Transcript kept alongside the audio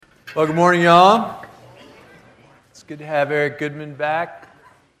Well, good morning, y'all. It's good to have Eric Goodman back.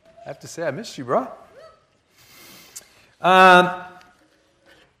 I have to say, I missed you, bro.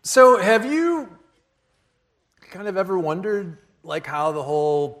 So have you kind of ever wondered, like, how the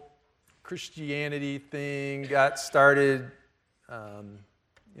whole Christianity thing got started?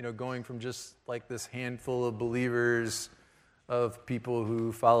 Going from just like this handful of believers, of people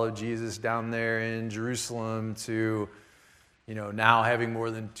who followed Jesus down there in Jerusalem to now having more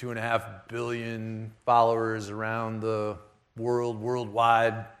than 2.5 billion followers around the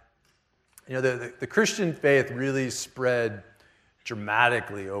worldwide. The Christian faith really spread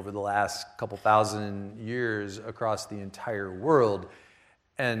dramatically over the last couple thousand years across the entire world.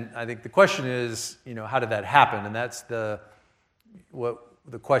 And I think the question is, how did that happen? And that's the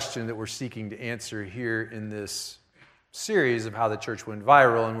question that we're seeking to answer here in this series of how the church went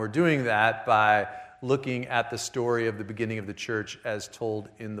viral. And we're doing that by looking at the story of the beginning of the church as told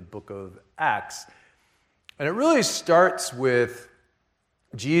in the book of Acts. And it really starts with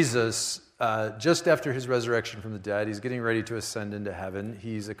Jesus just after his resurrection from the dead. He's getting ready to ascend into heaven.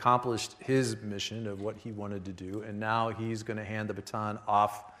 He's accomplished his mission of what he wanted to do, and now he's going to hand the baton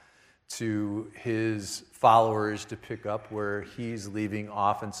off to his followers to pick up where he's leaving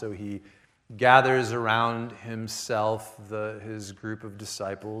off. And so he gathers around himself his group of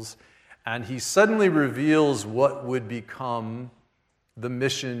disciples, and he suddenly reveals what would become the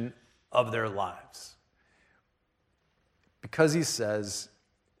mission of their lives. Because he says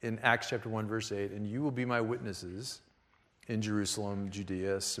in Acts chapter 1, verse 8, "And you will be my witnesses in Jerusalem,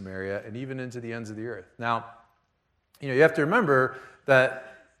 Judea, Samaria, and even into the ends of the earth." Now, you have to remember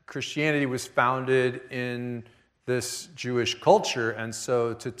that Christianity was founded in this Jewish culture, and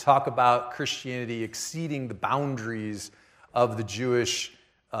so to talk about Christianity exceeding the boundaries of the Jewish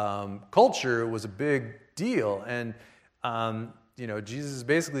culture was a big deal. And Jesus is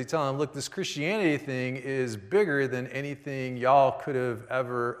basically telling them, look, this Christianity thing is bigger than anything y'all could have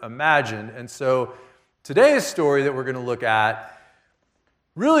ever imagined. And so today's story that we're going to look at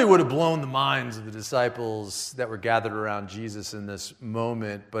really would have blown the minds of the disciples that were gathered around Jesus in this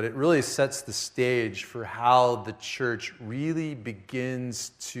moment, but it really sets the stage for how the church really begins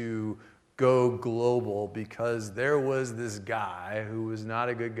to go global, because there was this guy who was not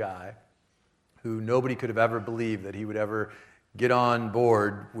a good guy, who nobody could have ever believed that he would ever get on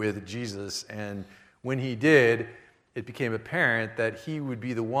board with Jesus. And when he did, it became apparent that he would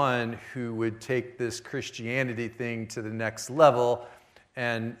be the one who would take this Christianity thing to the next level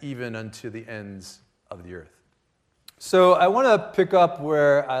and even unto the ends of the earth. So I want to pick up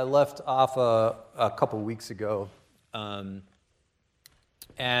where I left off a couple weeks ago. And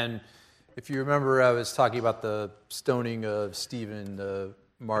if you remember, I was talking about the stoning of Stephen, the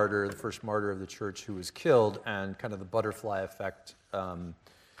martyr, the first martyr of the church who was killed, and kind of the butterfly effect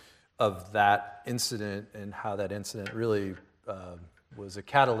of that incident, and how that incident really was a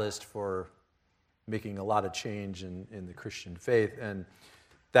catalyst for making a lot of change in the Christian faith. And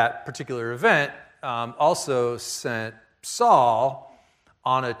that particular event also sent Saul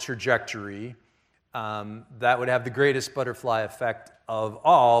on a trajectory that would have the greatest butterfly effect of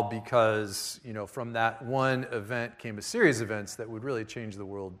all, because from that one event came a series of events that would really change the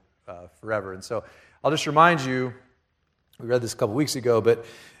world forever. And so I'll just remind you, we read this a couple weeks ago, but it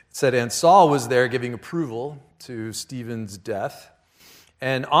said, "And Saul was there giving approval to Stephen's death.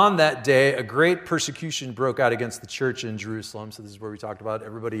 And on that day, a great persecution broke out against the church in Jerusalem." So this is where we talked about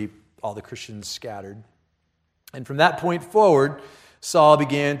everybody, all the Christians scattered. "And from that point forward, Saul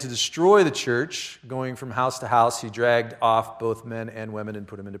began to destroy the church. Going from house to house, he dragged off both men and women and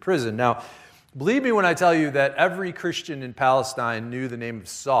put them into prison." Now, believe me when I tell you that every Christian in Palestine knew the name of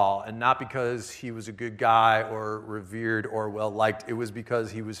Saul, and not because he was a good guy or revered or well-liked. It was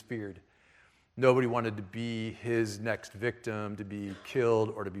because he was feared. Nobody wanted to be his next victim, to be killed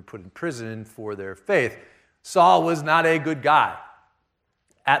or to be put in prison for their faith. Saul was not a good guy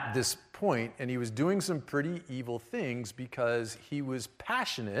at this point, and he was doing some pretty evil things because he was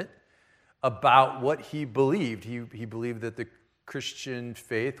passionate about what he believed. He believed that the Christian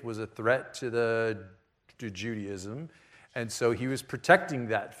faith was a threat to Judaism, and so he was protecting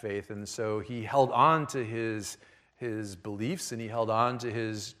that faith, and so he held on to his beliefs, and he held on to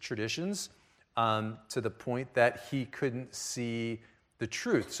his traditions, to the point that he couldn't see the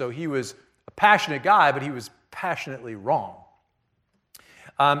truth. So he was a passionate guy, but he was passionately wrong.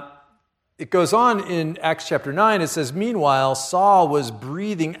 It goes on in Acts chapter 9, it says, "Meanwhile, Saul was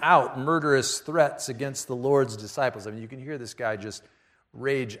breathing out murderous threats against the Lord's disciples." I mean, you can hear this guy just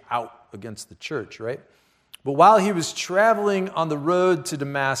rage out against the church, right? "But while he was traveling on the road to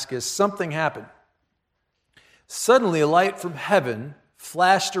Damascus, something happened. Suddenly, a light from heaven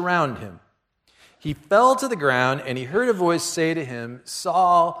flashed around him. He fell to the ground, and he heard a voice say to him,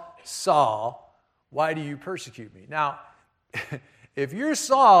 Saul, Saul, why do you persecute me? Now, if you're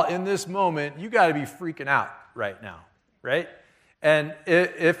Saul in this moment, you got to be freaking out right now, right? And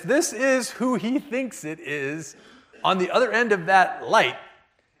if this is who he thinks it is on the other end of that light,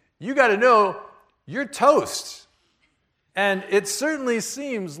 you got to know you're toast. And it certainly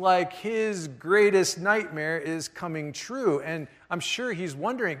seems like his greatest nightmare is coming true. And I'm sure he's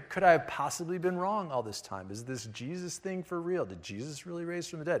wondering, could I have possibly been wrong all this time? Is this Jesus thing for real? Did Jesus really raise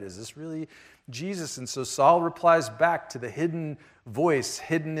from the dead? Is this really Jesus? And so Saul replies back to the hidden voice,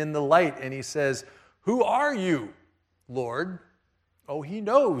 hidden in the light, and he says, who are you, Lord? Oh, he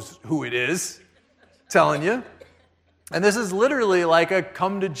knows who it is, telling you. And this is literally like a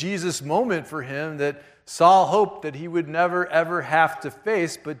come to Jesus moment for him that Saul hoped that he would never, ever have to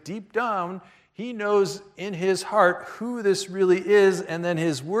face, but deep down, he knows in his heart who this really is, and then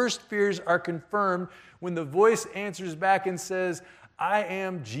his worst fears are confirmed when the voice answers back and says, I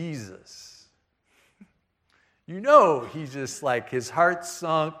am Jesus. You know, he's just like, his heart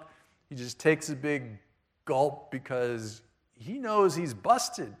sunk. He just takes a big gulp because he knows he's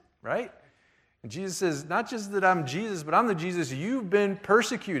busted, right? And Jesus says, not just that I'm Jesus, but I'm the Jesus you've been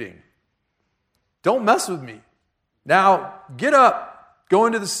persecuting. Don't mess with me. Now, get up, go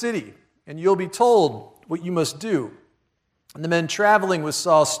into the city, and you'll be told what you must do. And the men traveling with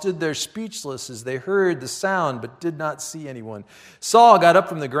Saul stood there speechless as they heard the sound, but did not see anyone. Saul got up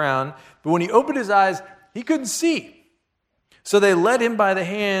from the ground, but when he opened his eyes, he couldn't see. So they led him by the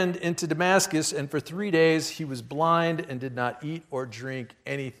hand into Damascus, and for 3 days he was blind and did not eat or drink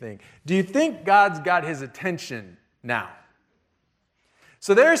anything. Do you think God's got his attention now?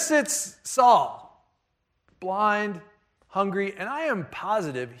 So there sits Saul, blind, hungry, and I am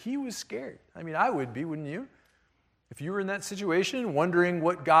positive he was scared. I mean, I would be, wouldn't you? If you were in that situation, wondering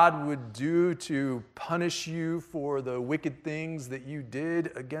what God would do to punish you for the wicked things that you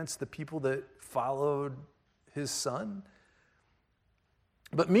did against the people that followed his son.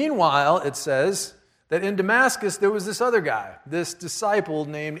 But meanwhile, it says that in Damascus there was this other guy, this disciple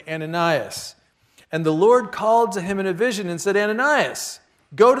named Ananias. And the Lord called to him in a vision and said, Ananias,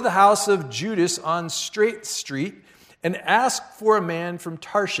 go to the house of Judas on Straight Street and ask for a man from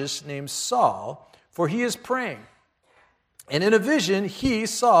Tarshish named Saul, for he is praying. And in a vision,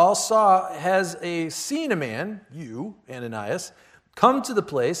 Saul, has seen a man, you, Ananias, come to the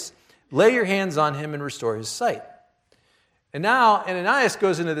place, lay your hands on him and restore his sight. And now Ananias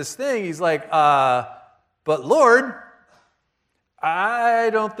goes into this thing. He's like, but Lord, I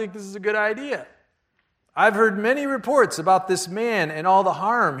don't think this is a good idea. I've heard many reports about this man and all the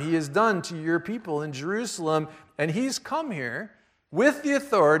harm he has done to your people in Jerusalem, and he's come here with the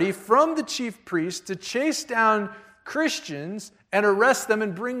authority from the chief priest to chase down Christians and arrest them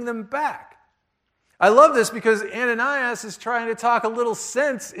and bring them back. I love this because Ananias is trying to talk a little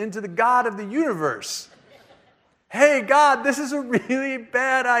sense into the God of the universe. Hey, God, this is a really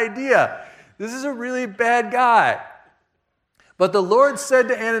bad idea. This is a really bad guy. But the Lord said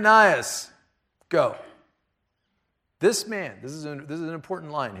to Ananias, go. This man, this is an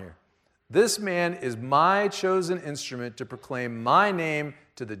important line here. This man is my chosen instrument to proclaim my name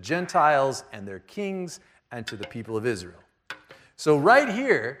to the Gentiles and their kings and to the people of Israel. So right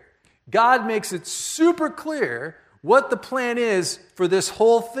here, God makes it super clear what the plan is for this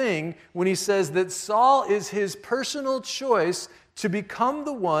whole thing when he says that Saul is his personal choice to become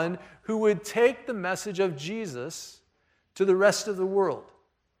the one who would take the message of Jesus to the rest of the world,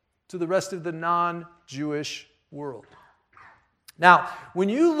 to the rest of the non-Jewish world. Now, when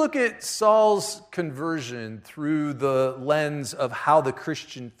you look at Saul's conversion through the lens of how the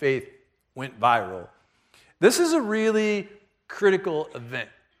Christian faith went viral, this is a really critical event.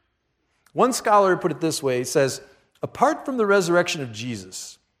 One scholar put it this way. He says, apart from the resurrection of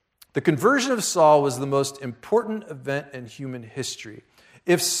Jesus, the conversion of Saul was the most important event in human history.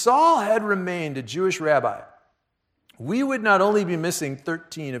 If Saul had remained a Jewish rabbi, we would not only be missing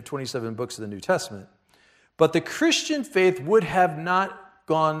 13 of 27 books of the New Testament, but the Christian faith would have not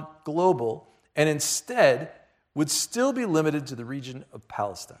gone global and instead would still be limited to the region of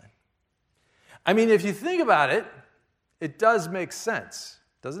Palestine. I mean, if you think about it, it does make sense,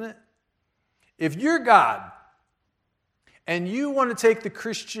 doesn't it? If you're God and you want to take the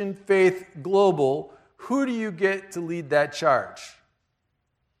Christian faith global, who do you get to lead that charge?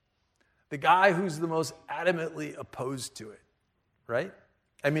 The guy who's the most adamantly opposed to it, right?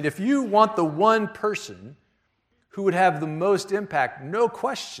 I mean, if you want the one person who would have the most impact, no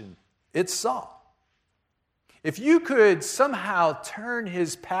question, it's Saul. If you could somehow turn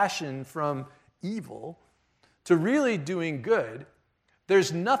his passion from evil to really doing good,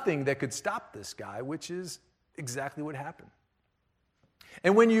 there's nothing that could stop this guy, which is exactly what happened.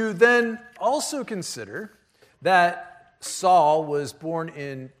 And when you then also consider that Saul was born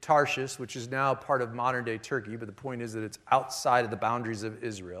in Tarshish, which is now part of modern-day Turkey, but the point is that it's outside of the boundaries of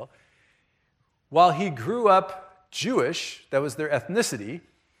Israel. While he grew up Jewish, that was their ethnicity,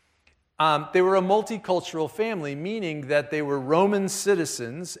 they were a multicultural family, meaning that they were Roman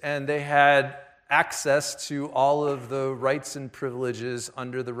citizens and they had access to all of the rights and privileges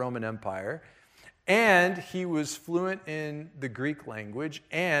under the Roman Empire. And he was fluent in the Greek language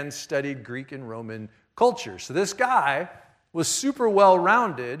and studied Greek and Roman culture. So this guy was super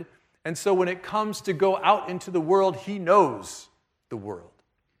well-rounded, and so when it comes to go out into the world, he knows the world.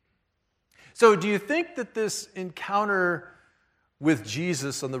 So do you think that this encounter with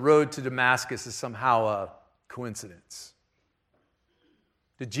Jesus on the road to Damascus is somehow a coincidence?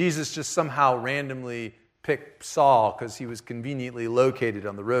 Did Jesus just somehow randomly pick Saul because he was conveniently located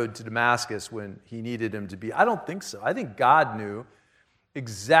on the road to Damascus when he needed him to be? I don't think so. I think God knew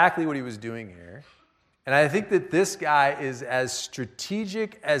exactly what he was doing here. And I think that this guy is as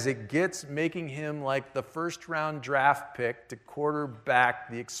strategic as it gets, making him like the first-round draft pick to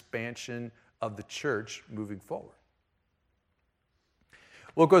quarterback the expansion of the church moving forward.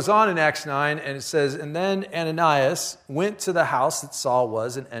 Well, it goes on in Acts 9, and it says, "And then Ananias went to the house that Saul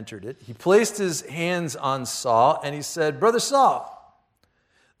was and entered it. He placed his hands on Saul, and he said, 'Brother Saul,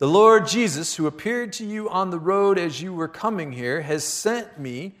 the Lord Jesus, who appeared to you on the road as you were coming here, has sent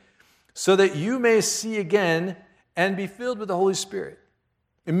me so that you may see again and be filled with the Holy Spirit.'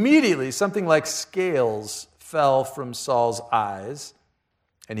 Immediately, something like scales fell from Saul's eyes,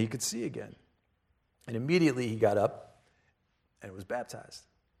 and he could see again. And immediately he got up and was baptized."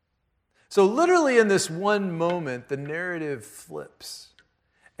 So literally in this one moment, the narrative flips.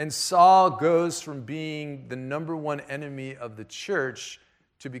 And Saul goes from being the number one enemy of the church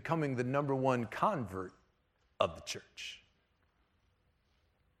to becoming the number one convert of the church.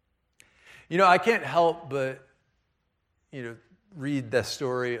 You know, I can't help but, read the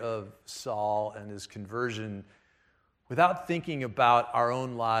story of Saul and his conversion without thinking about our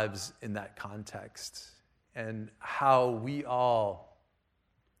own lives in that context and how we all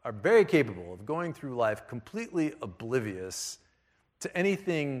are very capable of going through life completely oblivious to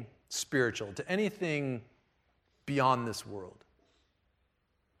anything spiritual, to anything beyond this world.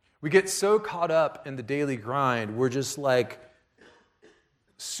 We get so caught up in the daily grind, we're just like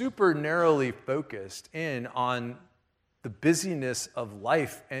super narrowly focused in on the busyness of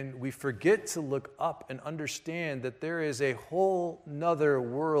life, and we forget to look up and understand that there is a whole nother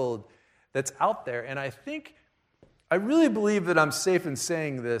world that's out there. And I really believe that I'm safe in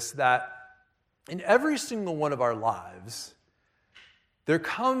saying this, that in every single one of our lives, there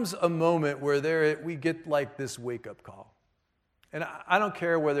comes a moment where we get like this wake-up call. And I don't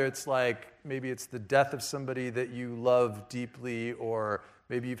care whether it's like, maybe it's the death of somebody that you love deeply, or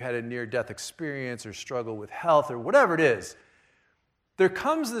maybe you've had a near-death experience or struggle with health or whatever it is. There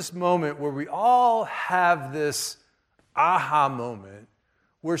comes this moment where we all have this aha moment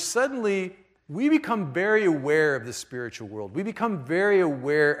where suddenly we become very aware of the spiritual world. We become very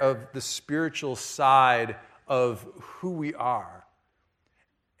aware of the spiritual side of who we are.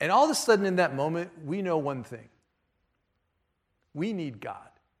 And all of a sudden in that moment, we know one thing. We need God.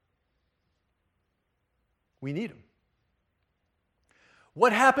 We need Him.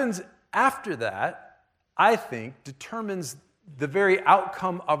 What happens after that, I think, determines the very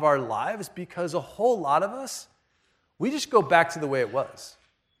outcome of our lives, because a whole lot of us, we just go back to the way it was.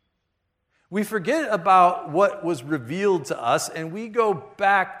 We forget about what was revealed to us, and we go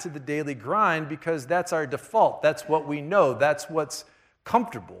back to the daily grind because that's our default. That's what we know. That's what's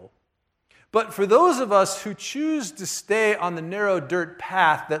comfortable. But for those of us who choose to stay on the narrow dirt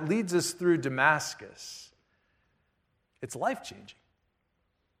path that leads us through Damascus, it's life-changing.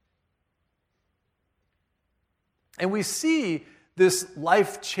 And we see this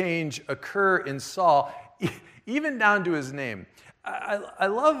life change occur in Saul, even down to his name. I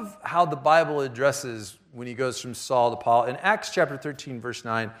love how the Bible addresses when he goes from Saul to Paul. In Acts chapter 13, verse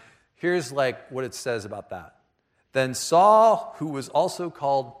 9, here's like what it says about that. "Then Saul, who was also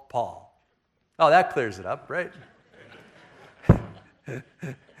called Paul." Oh, that clears it up, right?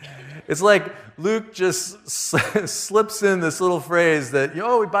 It's like Luke just slips in this little phrase that,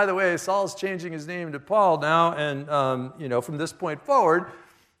 by the way, Saul's changing his name to Paul now, and, from this point forward,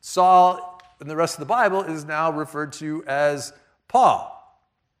 Saul, in the rest of the Bible, is now referred to as Paul.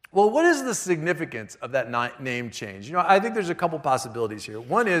 Well, what is the significance of that name change? I think there's a couple possibilities here.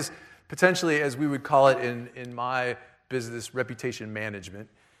 One is potentially, as we would call it in my business, reputation management.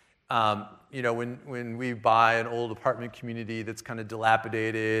 When we buy an old apartment community that's kind of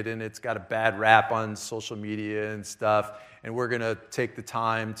dilapidated and it's got a bad rap on social media and stuff, and we're going to take the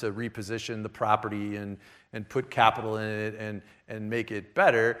time to reposition the property and put capital in it and make it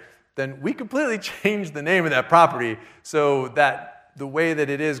better, then we completely change the name of that property so that the way that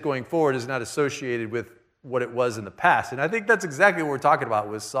it is going forward is not associated with what it was in the past. And I think that's exactly what we're talking about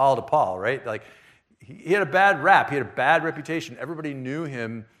with Saul to Paul, right? Like, he had a bad rap. He had a bad reputation. Everybody knew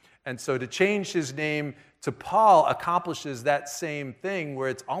him. And so to change his name to Paul accomplishes that same thing where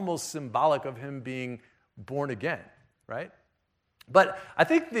it's almost symbolic of him being born again, right? But I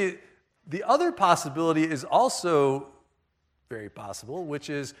think the other possibility is also very possible, which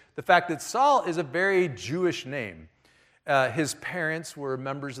is the fact that Saul is a very Jewish name. His parents were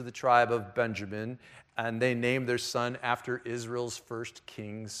members of the tribe of Benjamin, and they named their son after Israel's first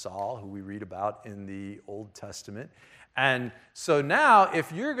king, Saul, who we read about in the Old Testament. And so now,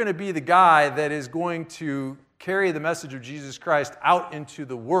 if you're going to be the guy that is going to carry the message of Jesus Christ out into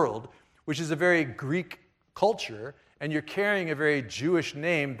the world, which is a very Greek culture, and you're carrying a very Jewish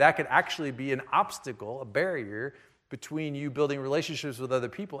name, that could actually be an obstacle, a barrier between you building relationships with other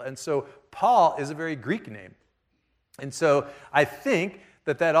people. And so Paul is a very Greek name. And so I think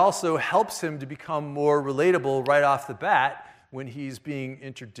that also helps him to become more relatable right off the bat when he's being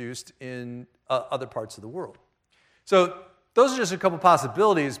introduced in other parts of the world. So those are just a couple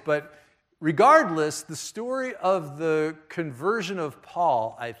possibilities, but regardless, the story of the conversion of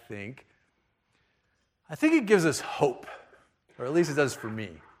Paul, I think it gives us hope, or at least it does for me,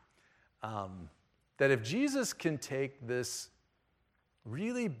 that if Jesus can take this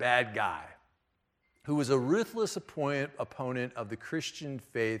really bad guy who was a ruthless opponent of the Christian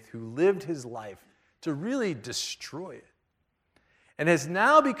faith, who lived his life to really destroy it, and has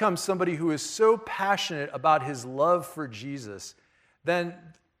now become somebody who is so passionate about his love for Jesus, then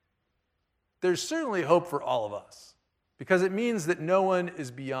there's certainly hope for all of us, because it means that no one is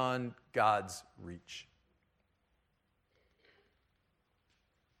beyond God's reach.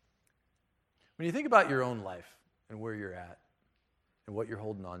 When you think about your own life and where you're at and what you're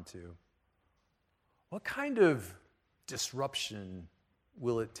holding on to, what kind of disruption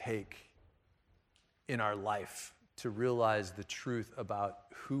will it take in our life to realize the truth about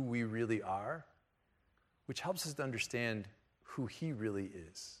who we really are, which helps us to understand who he really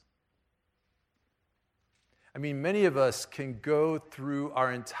is? I mean, many of us can go through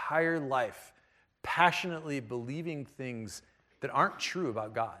our entire life passionately believing things that aren't true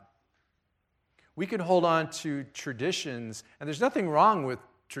about God. We can hold on to traditions, and there's nothing wrong with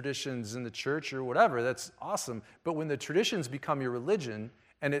traditions in the church or whatever. That's awesome. But when the traditions become your religion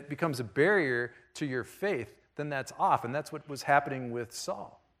and it becomes a barrier to your faith, then that's off. And that's what was happening with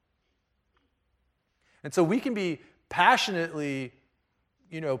Saul. And so we can be passionately,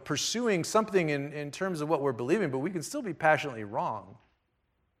 pursuing something in terms of what we're believing, but we can still be passionately wrong.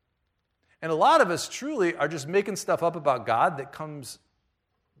 And a lot of us truly are just making stuff up about God that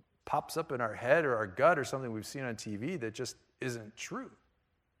pops up in our head or our gut or something we've seen on TV that just isn't true.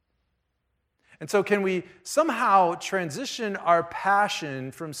 And so can we somehow transition our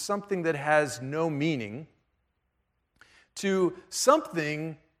passion from something that has no meaning to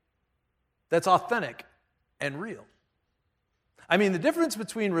something that's authentic and real? I mean, the difference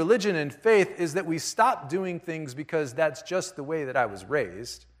between religion and faith is that we stop doing things because that's just the way that I was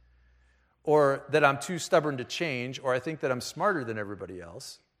raised, or that I'm too stubborn to change, or I think that I'm smarter than everybody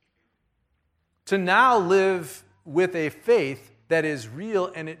else, to now live with a faith that is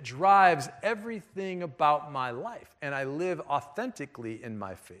real and it drives everything about my life, and I live authentically in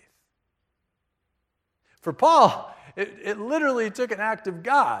my faith. For Paul, it literally took an act of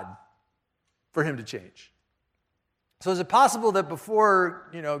God for him to change. So is it possible that before,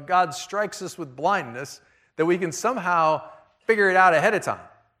 God strikes us with blindness, that we can somehow figure it out ahead of time?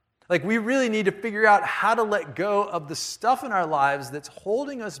 Like, we really need to figure out how to let go of the stuff in our lives that's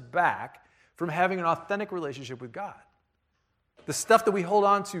holding us back from having an authentic relationship with God. The stuff that we hold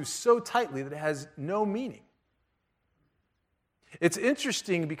on to so tightly that it has no meaning. It's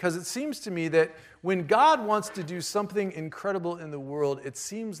interesting because it seems to me that when God wants to do something incredible in the world, it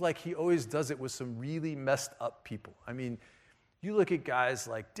seems like he always does it with some really messed up people. I mean, you look at guys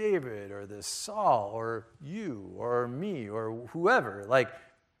like David or this Saul or you or me or whoever. Like,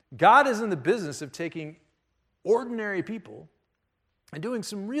 God is in the business of taking ordinary people and doing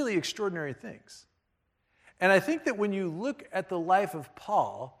some really extraordinary things. And I think that when you look at the life of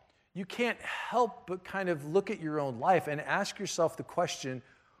Paul, you can't help but kind of look at your own life and ask yourself the question,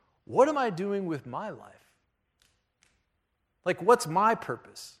 what am I doing with my life? Like, what's my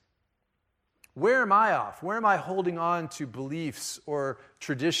purpose? Where am I off? Where am I holding on to beliefs or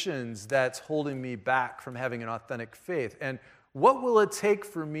traditions that's holding me back from having an authentic faith? And what will it take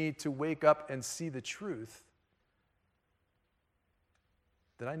for me to wake up and see the truth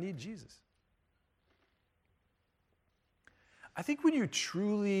that I need Jesus? I think when you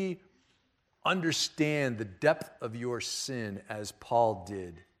truly understand the depth of your sin, as Paul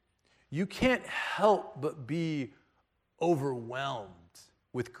did, you can't help but be overwhelmed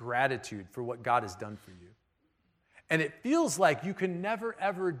with gratitude for what God has done for you. And it feels like you can never,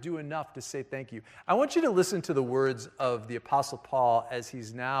 ever do enough to say thank you. I want you to listen to the words of the Apostle Paul as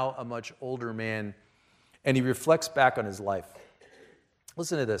he's now a much older man, and he reflects back on his life.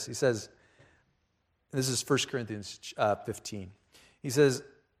 Listen to this. He says, this is 1 Corinthians 15. He says,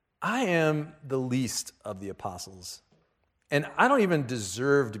 I am the least of the apostles, and I don't even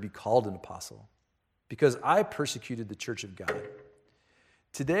deserve to be called an apostle because I persecuted the church of God.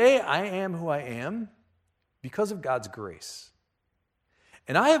 Today I am who I am because of God's grace.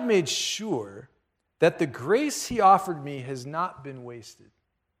 And I have made sure that the grace he offered me has not been wasted.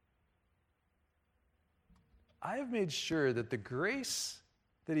 I have made sure that the grace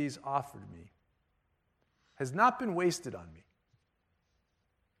that he's offered me has not been wasted on me.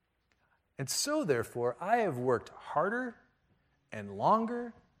 And so, therefore, I have worked harder and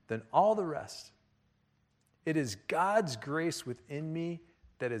longer than all the rest. It is God's grace within me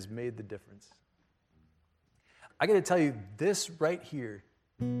that has made the difference. I got to tell you, this right here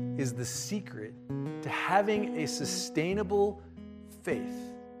is the secret to having a sustainable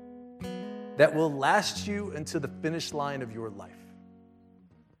faith that will last you until the finish line of your life.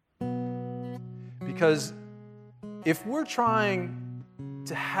 Because if we're trying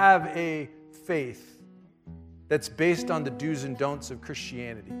to have a faith that's based on the do's and don'ts of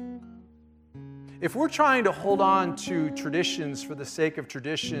Christianity, if we're trying to hold on to traditions for the sake of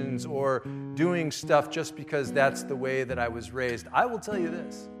traditions or doing stuff just because that's the way that I was raised, I will tell you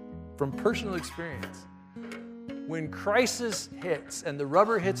this from personal experience. When crisis hits and the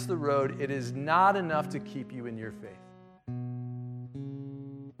rubber hits the road, it is not enough to keep you in your faith.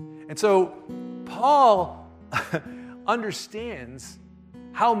 And so Paul understands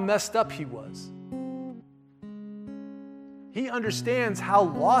how messed up he was. He understands how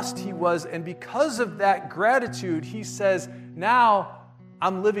lost he was, and because of that gratitude, he says, now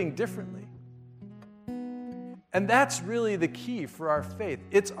I'm living differently. And that's really the key for our faith.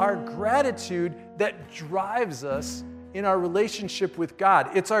 It's our gratitude that drives us in our relationship with God.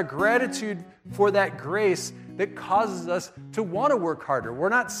 It's our gratitude for that grace that causes us to want to work harder. We're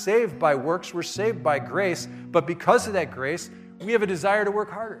not saved by works, we're saved by grace, but because of that grace, we have a desire to work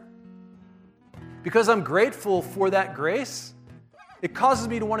harder. Because I'm grateful for that grace, it causes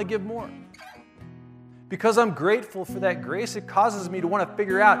me to want to give more. Because I'm grateful for that grace, it causes me to want to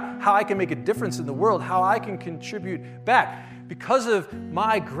figure out how I can make a difference in the world, how I can contribute back. Because of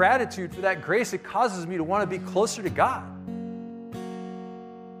my gratitude for that grace, it causes me to want to be closer to God,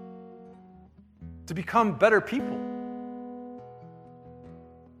 to become better people.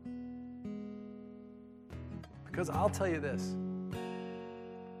 Because I'll tell you this,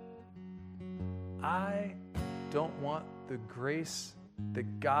 I don't want the grace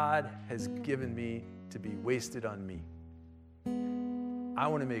that God has given me to be wasted on me. I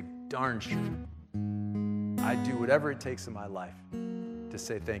want to make darn sure I do whatever it takes in my life to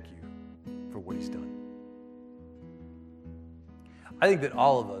say thank you for what he's done. I think that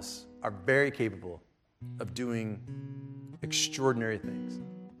all of us are very capable of doing extraordinary things.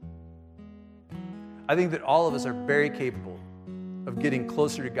 I think that all of us are very capable of getting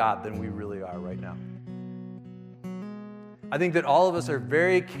closer to God than we really are right now. I think that all of us are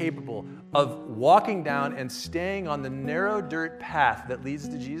very capable of walking down and staying on the narrow dirt path that leads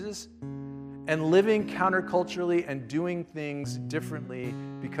to Jesus and living counterculturally and doing things differently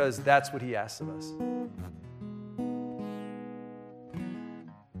because that's what he asks of us.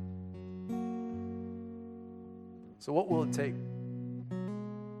 So what will it take?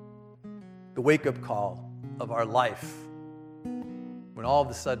 The wake-up call of our life when all of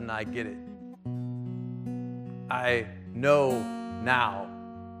a sudden I get it. I know now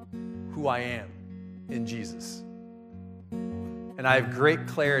who I am in Jesus. And I have great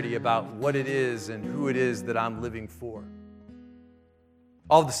clarity about what it is and who it is that I'm living for.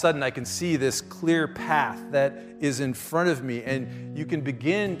 All of a sudden, I can see this clear path that is in front of me, and you can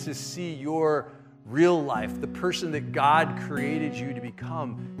begin to see your real life, the person that God created you to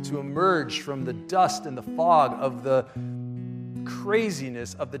become, to emerge from the dust and the fog of the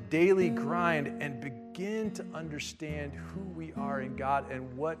craziness of the daily grind and begin to understand who we are in God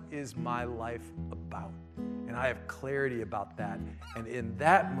and what is my life about. And I have clarity about that. And in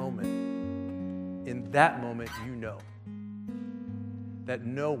that moment, in that moment, you know that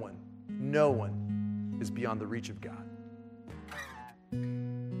no one is beyond the reach of God.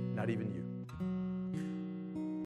 Not even you.